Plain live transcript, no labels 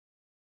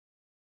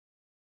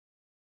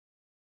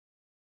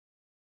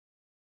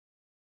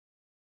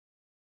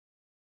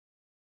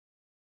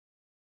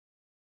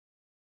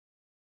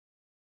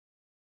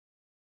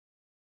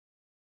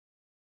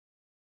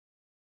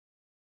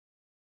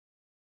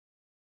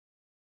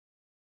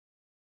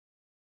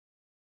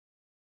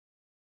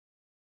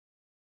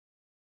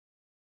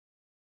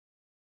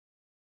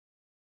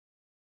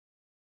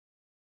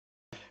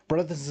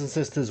Brothers and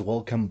sisters,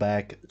 welcome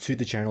back to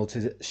the channel.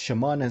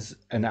 Shaman has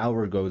an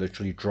hour ago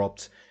literally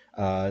dropped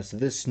so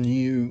this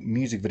new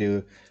music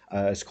video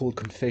is called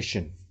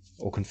Confession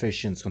or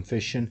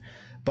Confession.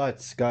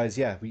 But guys,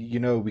 yeah,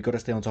 we got to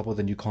stay on top of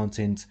the new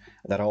content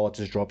that our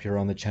artists drop here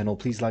on the channel.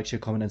 Please like, share,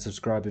 comment, and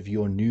subscribe if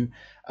you're new.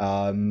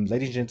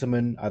 Ladies and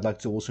gentlemen, I'd like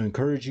to also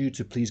encourage you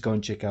to please go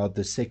and check out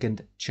the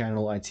second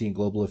channel, ITN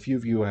Global. A few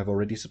of you have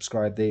already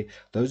subscribed there.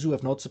 Those who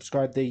have not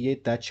subscribed there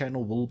yet, that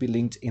channel will be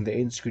linked in the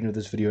end screen of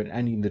this video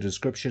and in the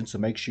description. So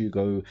make sure you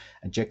go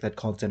and check that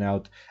content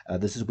out.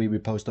 This is where we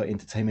post our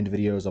entertainment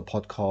videos, our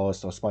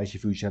podcasts, our spicy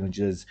food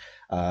challenges,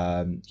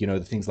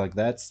 the things like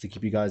that to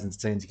keep you guys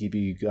entertained, to keep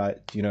you guys,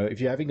 if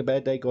you're having a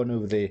bad day, go on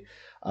over there.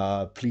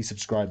 Please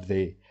subscribe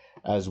there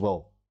as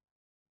well.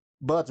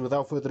 But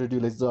without further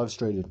ado, let's dive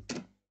straight in.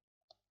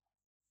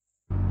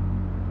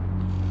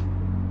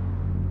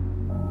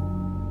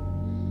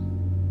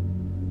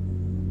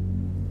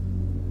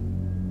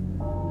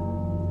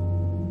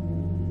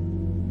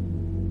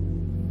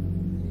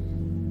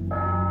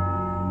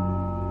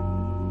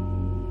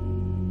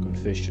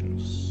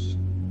 Confessions.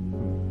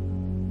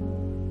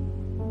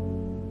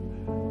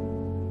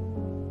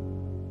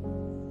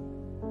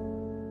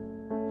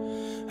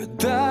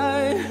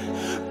 Дай,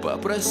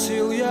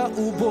 попросил я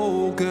у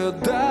Бога,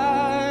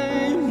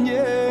 дай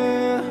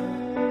мне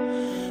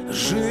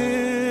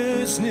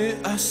жизни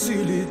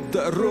осилить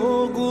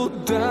дорогу,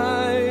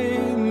 дай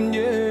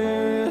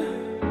мне,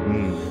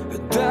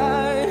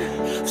 дай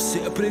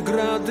все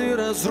преграды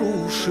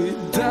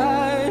разрушить,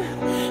 дай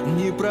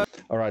не про...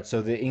 Alright,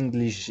 so the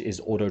English is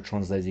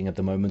auto-translating at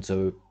the moment,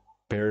 so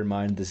bear in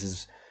mind this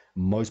is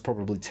most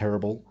probably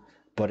terrible,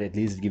 but at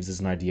least it gives us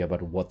an idea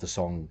about what the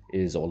song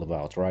is all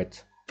about,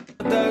 right?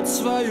 Дать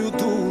свою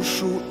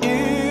душу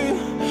и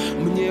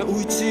мне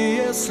уйти,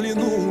 если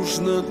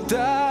нужно,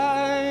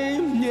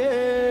 дай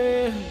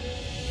мне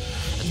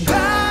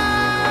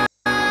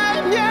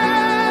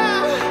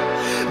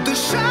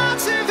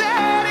дышать и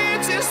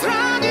верить и с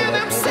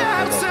раненым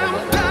сердцем,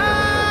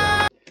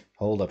 дай.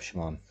 Hold up,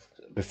 Shaman.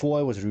 Before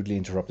I was rudely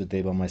interrupted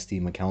there by my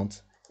Steam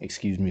account,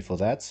 excuse me for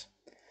that.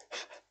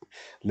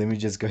 Let me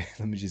just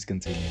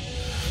continue.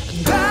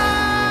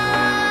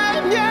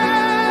 Дай мне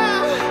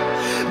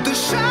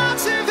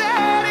дышать и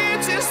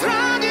верить и с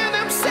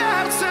раненым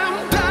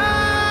сердцем,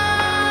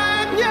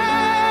 дай мне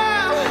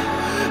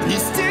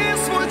нести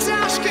свой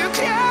тяжкий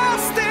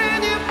крест и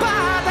не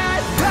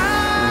падать,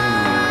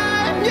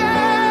 дай мне.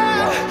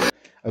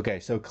 Okay,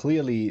 so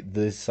clearly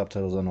the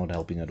subtitles are not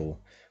helping at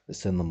all.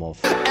 Let's turn them off.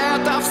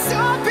 Это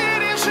все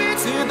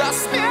пережить и до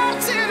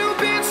смерти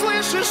любить,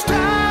 слышишь,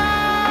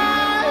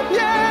 дай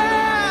мне,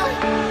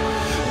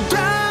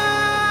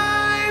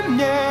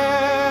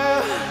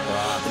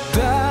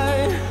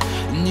 дай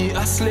не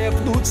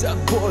ослепнуть от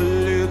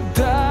боли,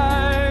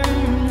 дай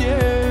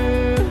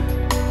мне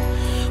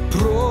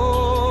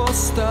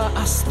просто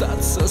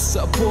остаться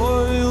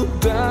собою,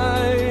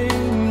 дай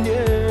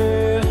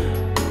мне,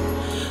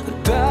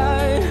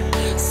 дай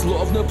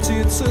словно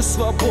птице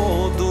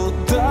свободу,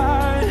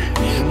 дай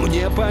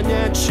мне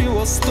понять,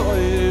 чего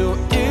стою,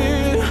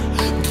 и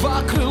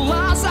два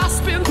крыла за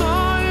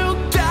спиною,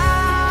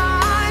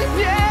 дай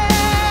мне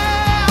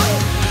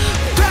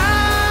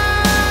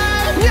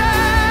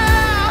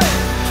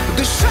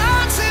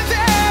дышать и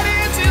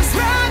верить и с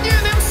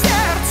раненым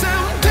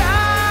сердцем,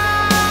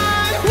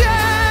 дай мне.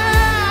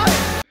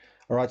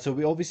 Alright, so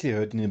we obviously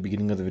heard in the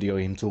beginning of the video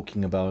him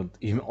talking about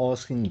him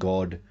asking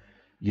God,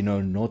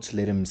 not to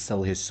let him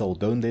sell his soul.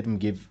 Don't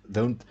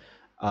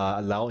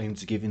allow him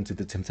to give into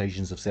the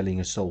temptations of selling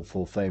his soul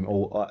for fame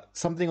or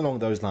something along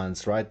those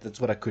lines, right? That's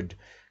what I could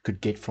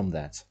get from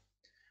that.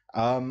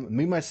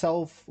 Me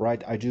myself,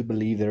 right, I do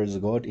believe there is a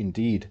God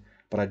indeed,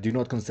 but I do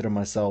not consider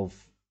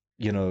myself,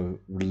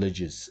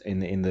 religious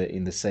in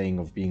the saying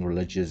of being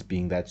religious,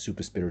 being that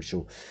super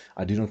spiritual.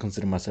 I do not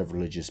consider myself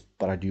religious,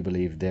 but I do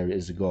believe there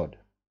is a God.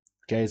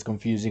 Okay, it's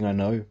confusing, I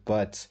know,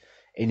 but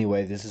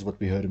anyway, this is what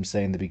we heard him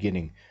say in the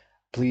beginning.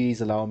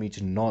 Please allow me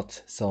to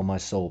not sell my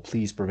soul.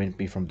 Please prevent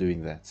me from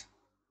doing that.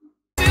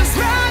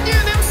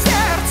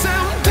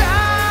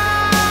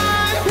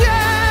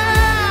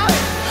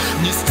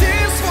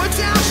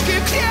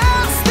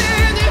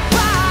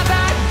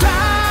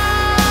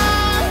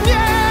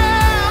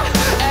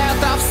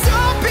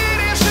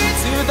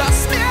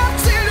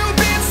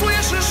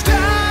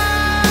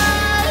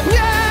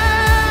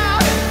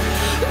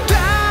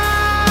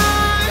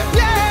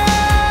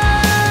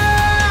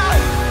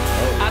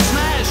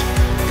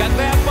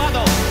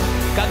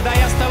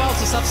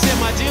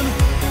 Совсем один,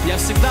 я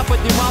всегда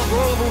поднимал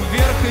голову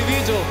вверх и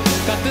видел,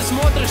 как ты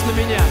смотришь на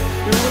меня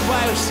и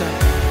улыбаешься.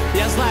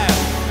 Я знаю,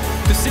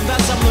 ты всегда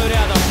со мной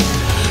рядом.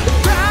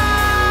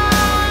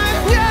 Дай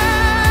мне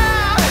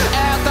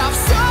это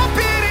все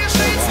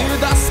пережить и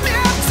до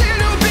смерти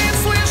любить,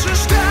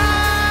 слышишь,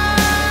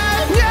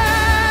 дай мне.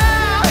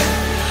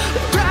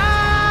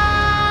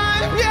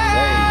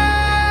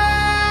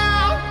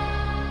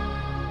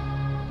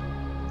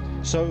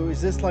 So is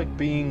this like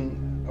being...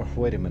 Oh,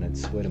 wait a minute.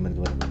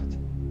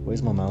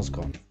 Where's my mouse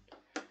gone?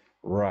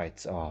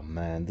 Right. Oh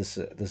man, this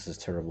is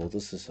terrible.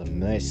 This is a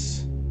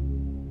mess.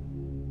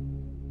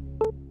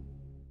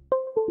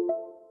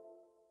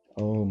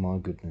 Oh my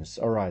goodness.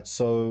 All right.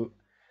 So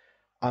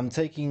I'm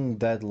taking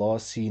that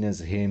last scene as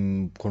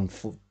him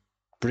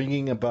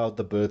bringing about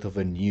the birth of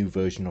a new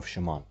version of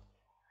Shaman.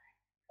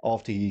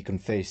 After he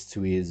confessed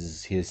to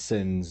his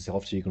sins,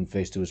 after he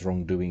confessed to his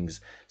wrongdoings,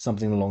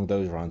 something along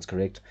those lines,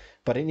 correct?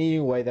 But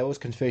anyway, that was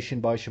Confession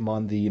by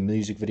Shaman, the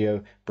music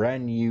video,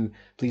 brand new.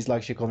 Please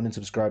like, share, comment, and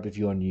subscribe if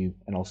you are new,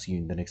 and I'll see you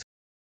in the next